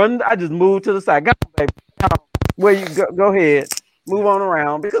just move to the side. Go, baby. Where you go ahead. Move on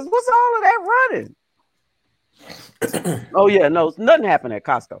around, because what's all of that running? Oh yeah, no, nothing happened at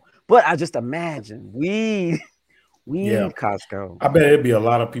Costco. But I just imagine weed Costco. I bet it'd be a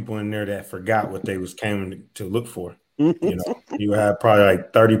lot of people in there that forgot what they came to look for. You have probably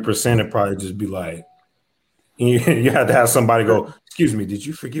like 30%. It probably just be like, you have to have somebody go, "Excuse me, did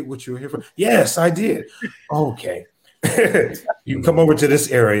you forget what you were here for?" "Yes, I did." "Okay." You can come over to this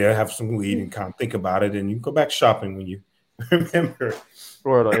area, have some weed, and kind of think about it, and you can go back shopping when you remember.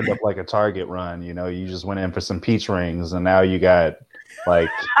 Or it'll end up like a Target run. You just went in for some peach rings, and now you got like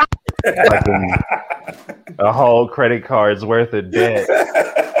a whole credit card's worth of debt.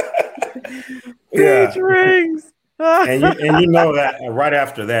 Peach rings. and you know that right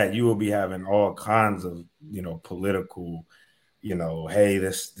after that, you will be having all kinds of political. Hey,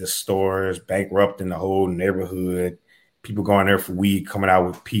 this store is bankrupting the whole neighborhood. People going there for weed, coming out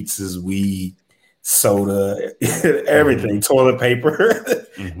with pizzas, weed, soda, everything, toilet paper.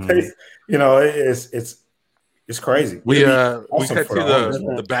 It's crazy. We cut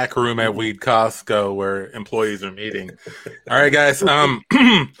to the back room at Weed Costco where employees are meeting. All right, guys.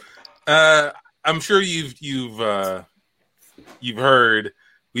 I'm sure you've heard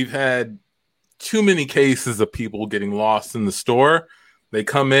we've had too many cases of people getting lost in the store. They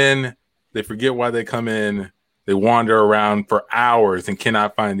come in, they forget why they come in, they wander around for hours and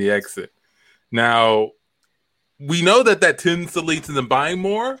cannot find the exit. Now, we know that tends to lead to them buying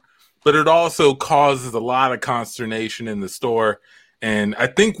more, but it also causes a lot of consternation in the store. And I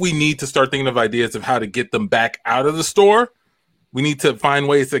think we need to start thinking of ideas of how to get them back out of the store. We need to find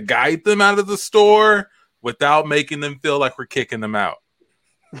ways to guide them out of the store without making them feel like we're kicking them out.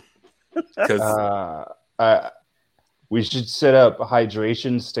 We should set up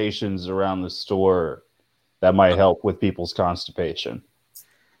hydration stations around the store that might help with people's constipation.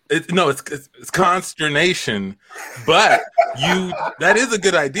 It's consternation, but that is a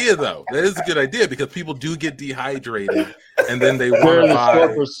good idea, though. That is a good idea because people do get dehydrated and then they want to buy.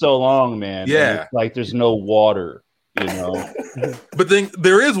 Store for so long, man. Yeah, it's like there's no water, But then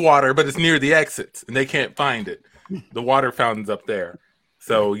there is water, but it's near the exits and they can't find it. The water fountain's up there.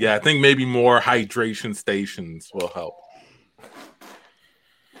 So yeah, I think maybe more hydration stations will help.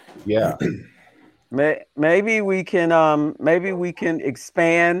 Yeah. Maybe we can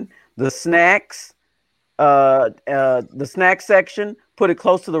expand the snacks, the snack section, put it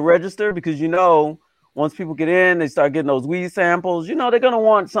close to the register, because once people get in, they start getting those weed samples. They're gonna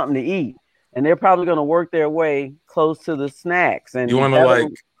want something to eat, and they're probably gonna work their way close to the snacks. And you want to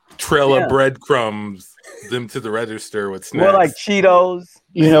trail up breadcrumbs them to the register with snacks. More like Cheetos.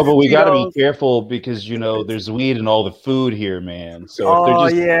 But we got to be careful because there's weed in all the food here, man. So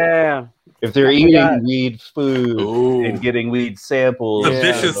if they're eating weed food and getting weed samples, the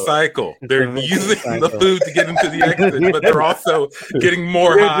vicious cycle. They're using the food to get into the exit, but they're also getting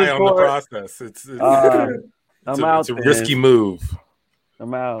more high on the process. It's a risky move.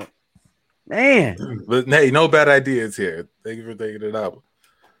 I'm out, man. But hey, no bad ideas here. Thank you for taking it up.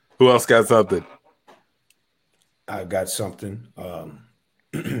 Who else got something? I got something. I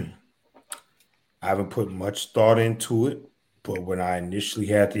haven't put much thought into it, but when I initially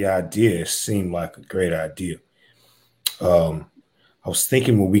had the idea, it seemed like a great idea. I was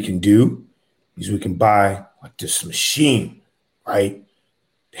thinking what we can do is we can buy like this machine, right?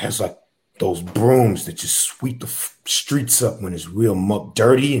 It has like those brooms that just sweep the streets up when it's real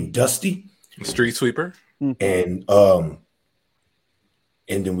dirty and dusty. Street sweeper.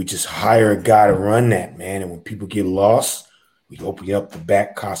 And then we just hire a guy to run that, man. And when people get lost, we open up the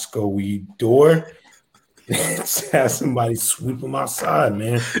back Costco weed door and have somebody sweep them outside,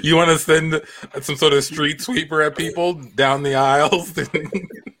 man. You want to send some sort of street sweeper at people down the aisles? It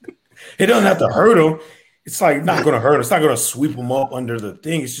doesn't have to hurt them. It's like not going to hurt them. It's not going to sweep them up under the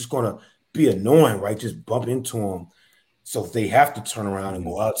thing. It's just going to be annoying, right? Just bump into them. So they have to turn around and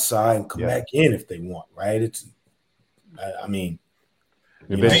go outside and come back in if they want, right? I mean,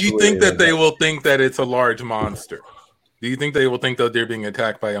 do you think that they will think that it's a large monster? Do you think they will think that they're being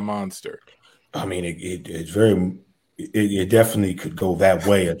attacked by a monster? I mean, it definitely could go that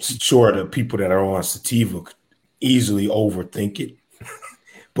way. I'm sure the people that are on Sativa could easily overthink it,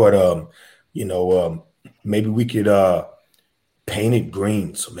 but maybe we could paint it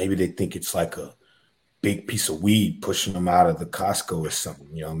green, so maybe they think it's like a big piece of weed pushing them out of the Costco or something.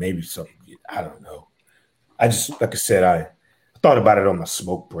 Maybe something. I don't know. I just, like I said, I thought about it on my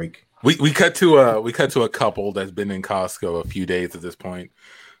smoke break. We cut to a couple that's been in Costco a few days at this point.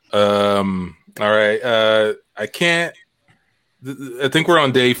 All right. I think we're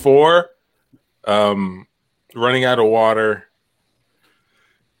on day 4. Running out of water,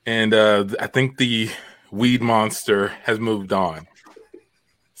 and I think the weed monster has moved on,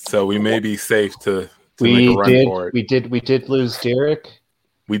 so we may be safe to make a run for it. We did lose Derek.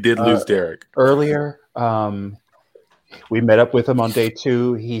 We did lose Derek earlier. We met up with him on day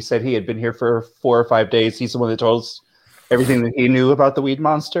 2. He said he had been here for 4 or 5 days. He's the one that told us everything that he knew about the weed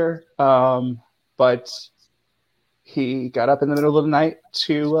monster. But he got up in the middle of the night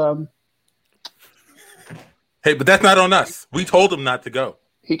to. Hey, but that's not on us. We told him not to go.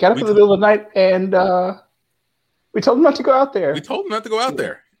 He got up in the middle of the night, and we told him not to go out there. We told him not to go out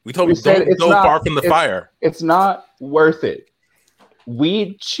there. We told him don't go far from the fire. It's not worth it.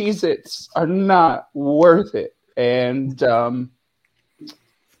 Weed Cheez-Its are not worth it. And this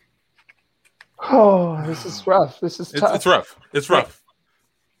is rough. This is tough. It's rough.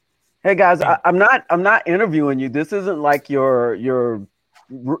 Hey guys, I'm not interviewing you. This isn't like your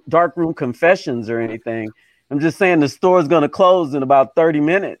dark room confessions or anything. I'm just saying the store is going to close in about 30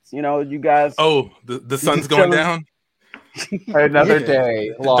 minutes. You guys. Oh, the sun's going down. Another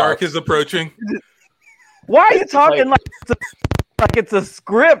day. The dark is approaching. Why are you talking like it's a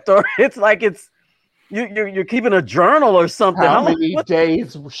script, or it's like it's you're keeping a journal or something? How many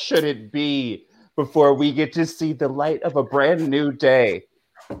days should it be before we get to see the light of a brand new day?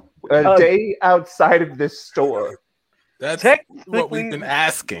 A day outside of this store. That's what we've been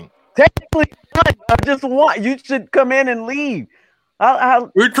asking. Technically, I just want you should come in and leave.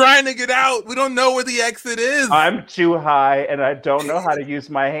 We're trying to get out. We don't know where the exit is. I'm too high, and I don't know how to use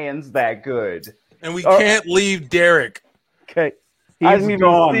my hands that good. And we can't leave Derek. Okay, he's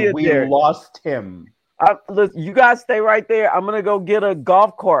gone. We lost him. Listen, you guys stay right there. I'm gonna go get a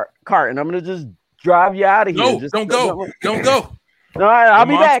golf cart, and I'm gonna just drive you out of here. No, don't go. Don't go. No, I'll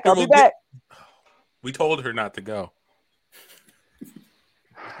be back. I'll be back. We told her not to go.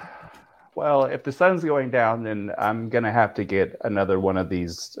 Well, if the sun's going down, then I'm going to have to get another one of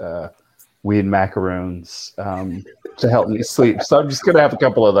these weed macaroons to help me sleep. So I'm just going to have a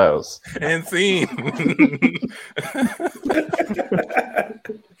couple of those. And scene.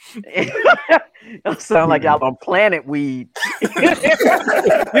 You sound like y'all on Planet Weed. You're super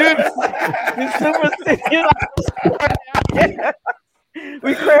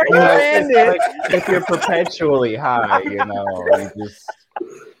we crack if you're perpetually high, you just...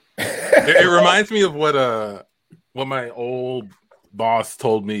 It reminds me of what my old boss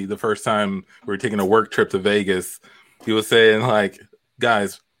told me the first time we were taking a work trip to Vegas. He was saying, like,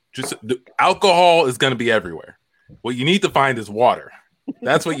 guys, just alcohol is going to be everywhere. What you need to find is water.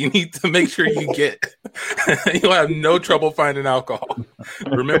 That's what you need to make sure you get. You'll have no trouble finding alcohol.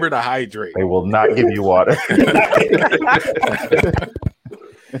 Remember to hydrate. They will not give you water.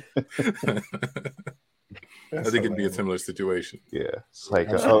 I think it'd be a similar situation. Yeah, it's like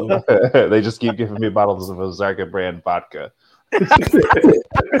they just keep giving me bottles of Ozarka brand vodka.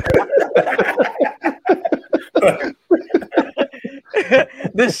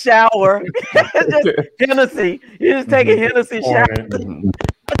 The shower, Hennessy. You just take a Hennessy shower.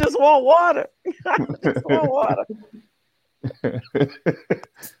 I just want water.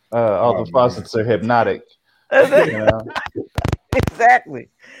 All the faucets are hypnotic. Exactly.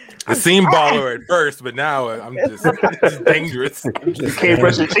 It seemed baller at first, but now I'm just it's dangerous. You can't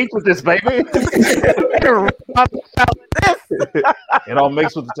brush your teeth with this, baby. It all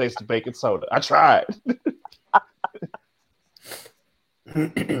mixed with the taste of baking soda. I tried.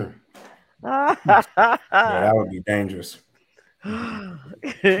 Yeah, that would be dangerous. But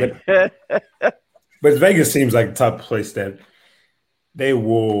Vegas seems like the type of place that they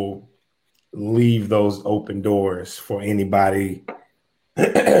will leave those open doors for anybody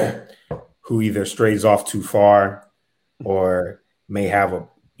who either strays off too far or may have a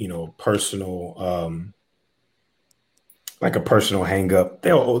personal like a personal hang up.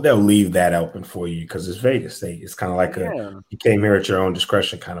 They'll leave that open for you because it's Vegas. It's kind of like you came here at your own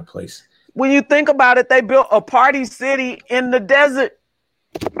discretion kind of place. When you think about it, they built a party city in the desert.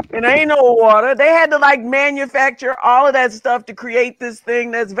 And ain't no water. They had to like manufacture all of that stuff to create this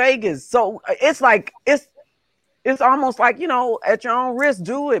thing that's Vegas. So it's like it's almost like, you know, at your own risk,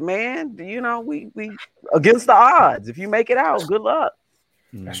 do it, man. You know, we against the odds. If you make it out, good luck.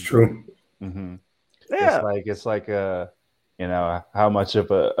 That's true. Mm-hmm. Yeah. It's like you know, how much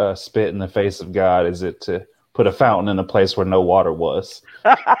of a spit in the face of God is it to put a fountain in a place where no water was?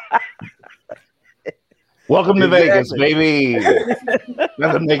 Welcome to Vegas, baby.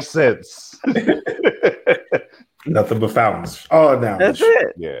 Nothing makes sense. Nothing but fountains. Oh, now That's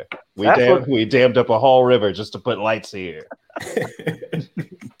it. Yeah, we dammed up a whole river just to put lights here.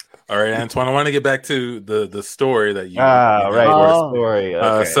 All right, Antoine, I want to get back to the story that you. Right, Oh. the story.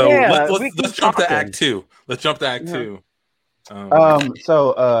 Okay. So Yeah, let's jump to Act 2. Let's jump to Act 2.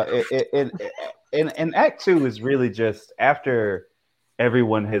 So in Act 2 is really just after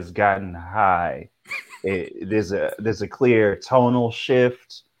everyone has gotten high. There's a clear tonal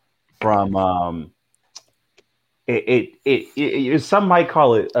shift from some might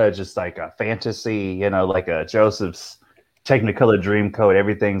call it just like a fantasy, you know, like a Joseph's Technicolor Dreamcoat.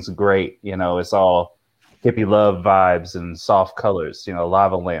 Everything's great, you know, it's all hippie love vibes and soft colors, you know,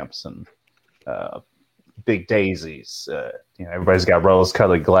 lava lamps and big daisies. You know, everybody's got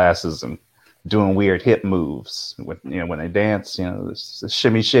rose-colored glasses and doing weird hip moves when they dance. You know, this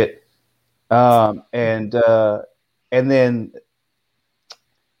shimmy shit. And then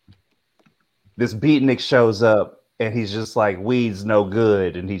this beatnik shows up and he's just like, weed's no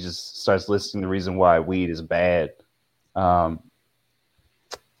good, and he just starts listing the reason why weed is bad. All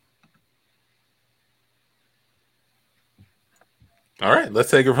right,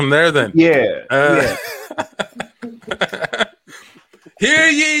 let's take it from there then. Yeah. Hear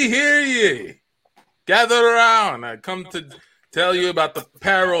ye, gather around. I come to tell you about the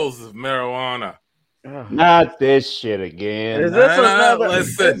perils of marijuana. Not this shit again. Is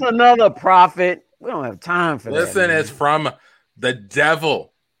this another prophet? We don't have time for that. Listen, it's from the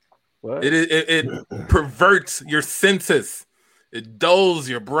devil. What? It perverts your senses. It dulls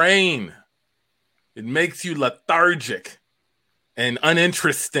your brain. It makes you lethargic and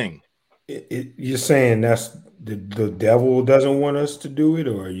uninteresting. You're saying that's the devil doesn't want us to do it,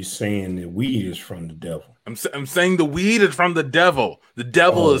 or are you saying that weed is from the devil? I'm saying the weed is from the devil. The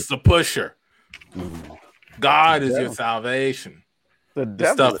devil is the pusher. God is your salvation.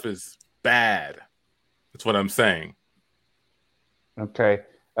 The stuff is bad. That's what I'm saying. Okay.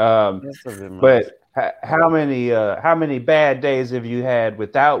 But how many bad days have you had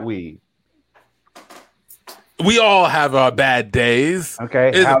without weed? We all have our bad days. Okay.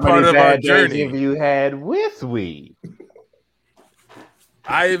 It's how a part many of our bad journey. days have you had with weed?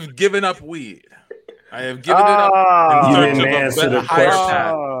 I've given up weed. I have given it up. You didn't answer the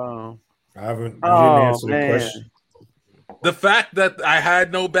question. You didn't answer the question. The fact that I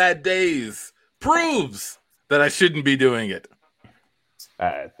had no bad days proves that I shouldn't be doing it.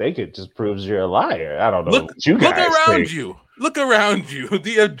 I think it just proves you're a liar. I don't know. Look around think. you. Look around you.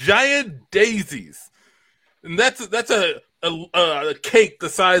 The giant daisies, and that's a cake the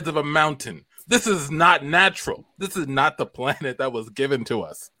size of a mountain. This is not natural. This is not the planet that was given to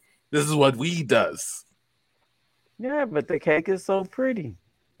us. This is what weed does. Yeah, but the cake is so pretty,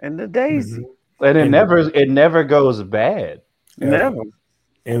 and the daisy, and it never goes bad. Never.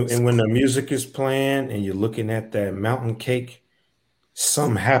 And when the music is playing and you're looking at that mountain cake,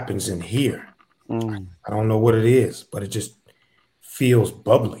 something happens in here. I don't know what it is, but it just feels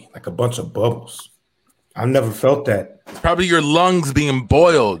bubbly, like a bunch of bubbles. I've never felt that. It's probably your lungs being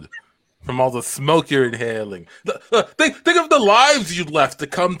boiled from all the smoke you're inhaling. Think of the lives you left to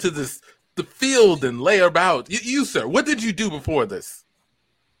come to the field and lay about. You, sir, what did you do before this?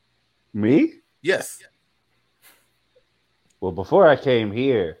 Me? Yes. Well, before I came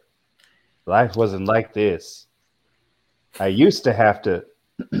here, life wasn't like this. I used to have to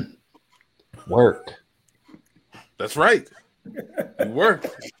work. That's right. You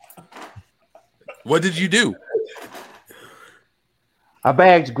worked. What did you do? I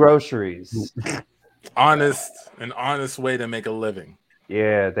bagged groceries. An honest way to make a living.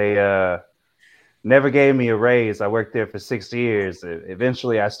 Yeah, they never gave me a raise. I worked there for 6 years.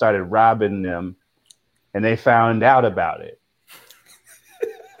 Eventually, I started robbing them, and they found out about it.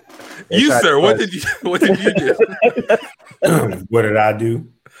 You, sir, what did you do? What did I do?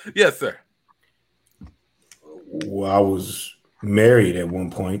 Yes, sir. Well, I was married at one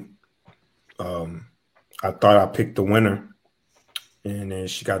point. I thought I picked the winner, and then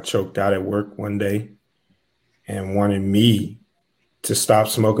she got choked out at work one day and wanted me to stop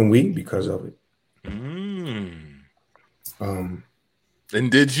smoking weed because of it. And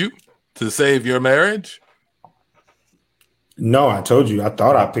did you, to save your marriage? No, I told you. I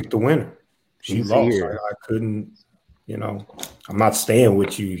thought I picked the winner. She He's lost. here. I couldn't. I'm not staying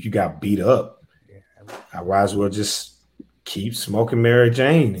with you. You got beat up. I might as well just keep smoking Mary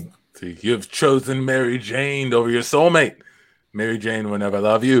Jane. See, you've chosen Mary Jane over your soulmate. Mary Jane will never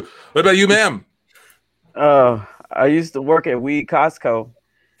love you. What about you, ma'am? I used to work at Weed Costco.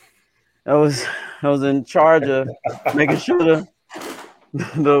 I was in charge of making sure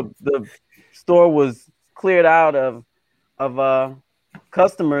the store was cleared out of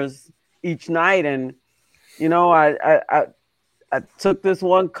customers each night, and I took this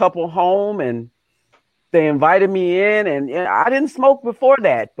one couple home, and they invited me in, and I didn't smoke before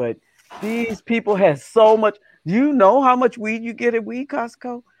that, but these people had so much. Do you know how much weed you get at Weed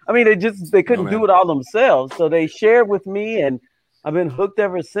Costco? I mean, they couldn't do it all themselves, so they shared with me, and I've been hooked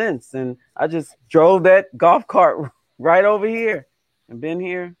ever since. And I just drove that golf cart right over here and been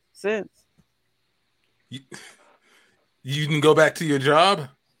here since. You didn't go back to your job?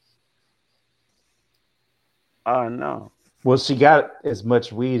 No. Well, she got as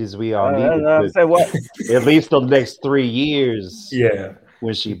much weed as we all needed. Say what? At least the next 3 years. Yeah.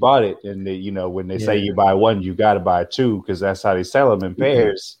 When she bought it, and when they say you buy one, you got to buy two, because that's how they sell them in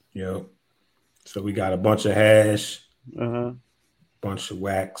pairs. Yeah. So we got a bunch of hash, bunch of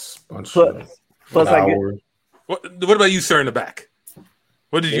wax, bunch of flour. What about you, sir, in the back?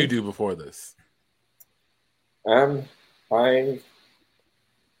 What did you do before this? I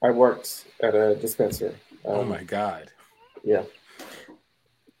worked at a dispensary. Oh my God. Yeah.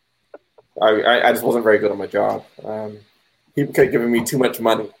 I just wasn't very good at my job. People kept giving me too much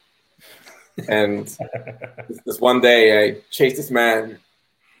money. And this one day I chased this man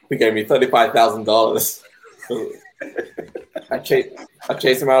who gave me $35,000. I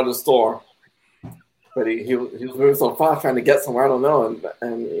chased him out of the store. But he was moving so fast trying to get somewhere, I don't know.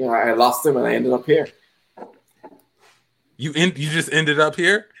 And I lost him and I ended up here. You just ended up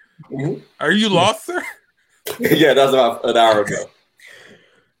here? Mm-hmm. Are you lost, sir? Yeah, that was about an hour ago.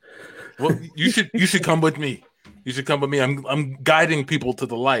 Well, you should come with me. You should come with me. I'm guiding people to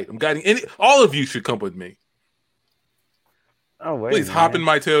the light. I'm guiding all of you should come with me. Oh wait! Please hop in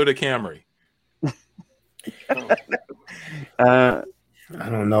my Toyota Camry. I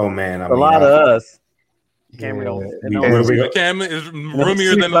don't know, man. A lot of us. Camry Cam is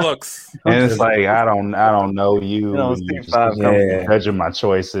roomier than it looks. And it's like I don't know you. You're just judging my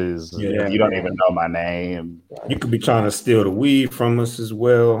choices. Yeah. You don't even know my name. You could be trying to steal the weed from us as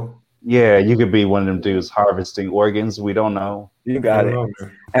well. Yeah, you could be one of them dudes harvesting organs. We don't know. You got it.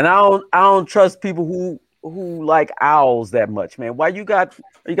 And I don't trust people who like owls that much, man. Why you got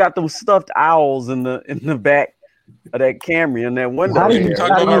them stuffed owls in the back of that Camry in that window? You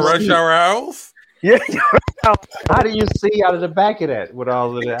talking about rush hour owls? Yeah. How do you see out of the back of that with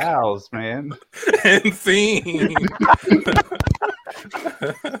all of the owls, man? And scene.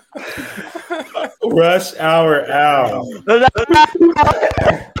 Rush hour owl.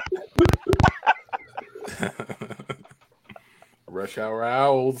 Rush hour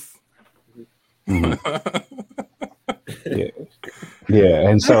owls. Yeah.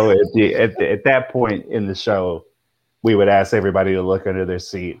 And so at that point in the show, we would ask everybody to look under their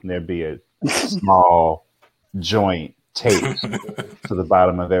seat, and there'd be a small joint taped to the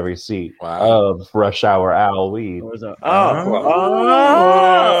bottom of every seat of Rush Hour Owl weed. So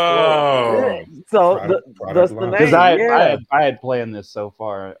that's the name. Because I had planned this so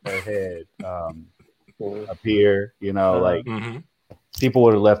far ahead up here, like people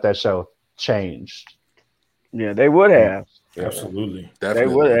would have left that show changed. Yeah, they would have. Absolutely. They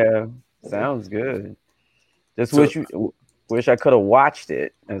would have. Sounds good. Just wish I could have watched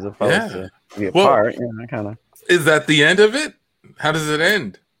it as opposed to be a part. Kind of. Is that the end of it? How does it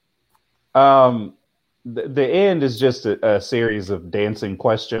end? The end is just a series of dancing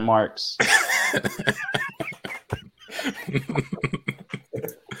question marks.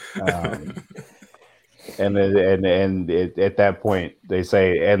 And at that point they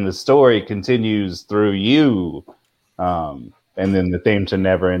say, and the story continues through you. And then the theme to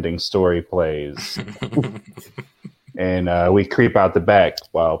Never Ending Story plays. And we creep out the back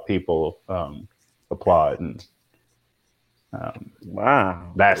while people applaud. And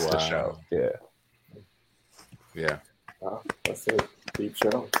wow. That's the show. Yeah. Yeah. Wow, that's a deep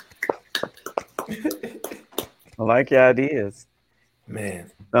show. I like your ideas.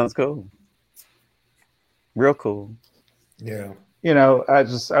 Man. Sounds cool. Real cool. Yeah. I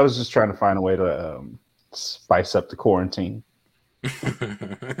was just trying to find a way to spice up the quarantine.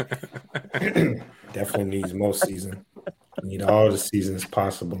 Definitely needs most season. Need all the seasons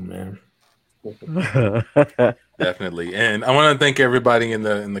possible, man. Definitely. And I want to thank everybody in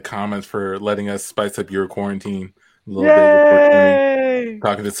the comments for letting us spice up your quarantine. A little bit before 20.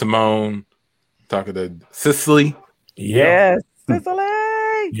 Talking to Simone, talking to Cicely. Yes, Cicely.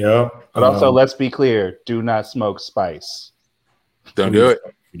 Yep. But also, let's be clear: do not smoke spice. Don't do it.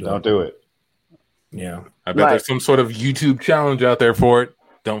 Don't do it. Yeah. I bet there's some sort of YouTube challenge out there for it.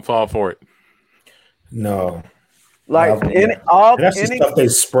 Don't fall for it. No. Like that's the stuff they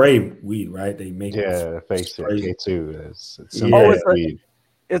spray weed, right? They make face it too.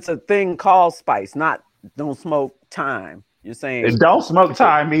 It's a thing called spice, not don't smoke thyme. You're saying and don't smoke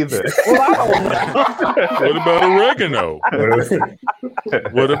thyme either. Well, I don't know. What about oregano?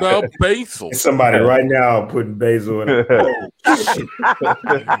 What about basil? Somebody right now putting basil in it.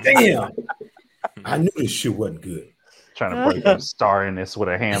 Damn. I knew this shit wasn't good. Trying to break up star anise with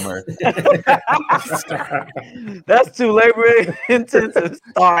a hammer. That's too labor intensive,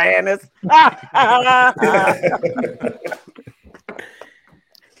 star anise.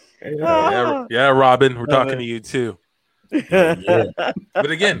 Yeah, Robin, we're talking to you too. Yeah. But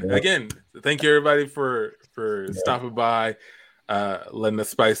again, thank you everybody for stopping by, letting us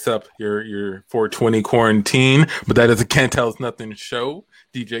spice up your 420 quarantine. But that is a Can't Tell Us Nothing show.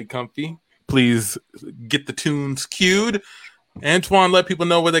 DJ Comfy, please get the tunes queued. Antoine, let people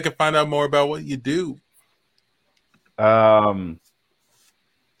know where they can find out more about what you do. I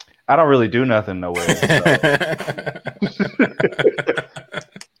don't really do nothing nowhere. So.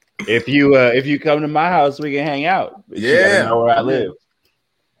 If you come to my house, we can hang out. You gotta know where I live.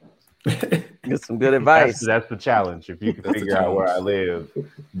 Get some good advice. That's the challenge. If you can figure out where I live,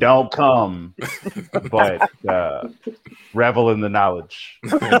 don't come, but revel in the knowledge.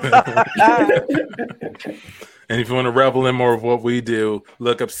 And if you want to revel in more of what we do,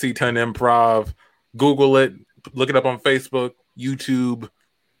 look up C-Ton Improv, Google it, look it up on Facebook, YouTube.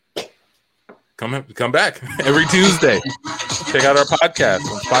 Come back every Tuesday. Check out our podcast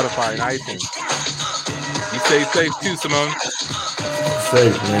on Spotify and iTunes. You stay safe too, Simone.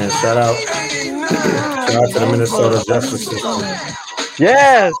 Safe, man. Shout out to the Minnesota Justice System.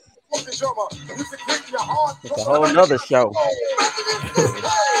 Yes. It's a whole nother show.